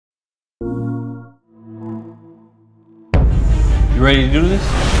You ready to do this?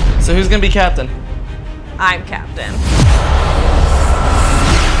 So who's gonna be captain? I'm captain.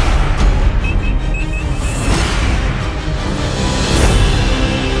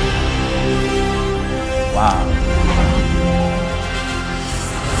 Wow.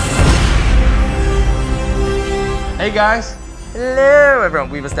 Hey guys. Hello,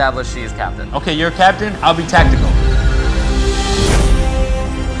 everyone. We've established she's captain. Okay, you're captain, I'll be tactical.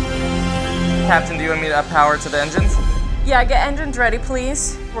 Captain, do you want me to up power to the engines? Yeah, get engines ready,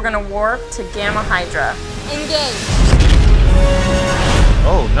 please. We're gonna warp to Gamma Hydra. Engage.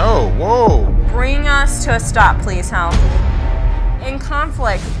 Oh no, whoa. Bring us to a stop, please, Hal. In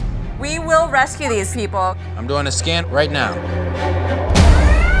conflict, we will rescue these people. I'm doing a scan right now.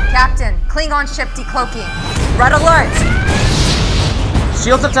 Captain, Klingon ship decloaking. Red alert!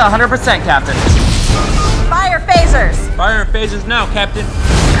 Shields up to 100%, Captain. Fire phasers! Fire in phases now, Captain.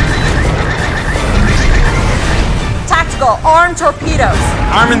 Tactical, armed torpedoes.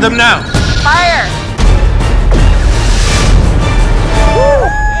 Arming them now. Fire!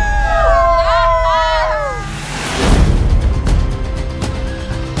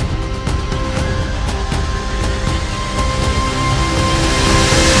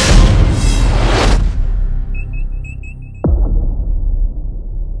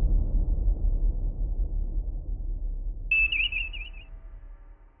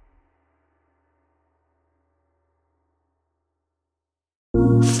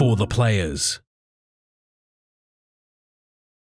 For the players.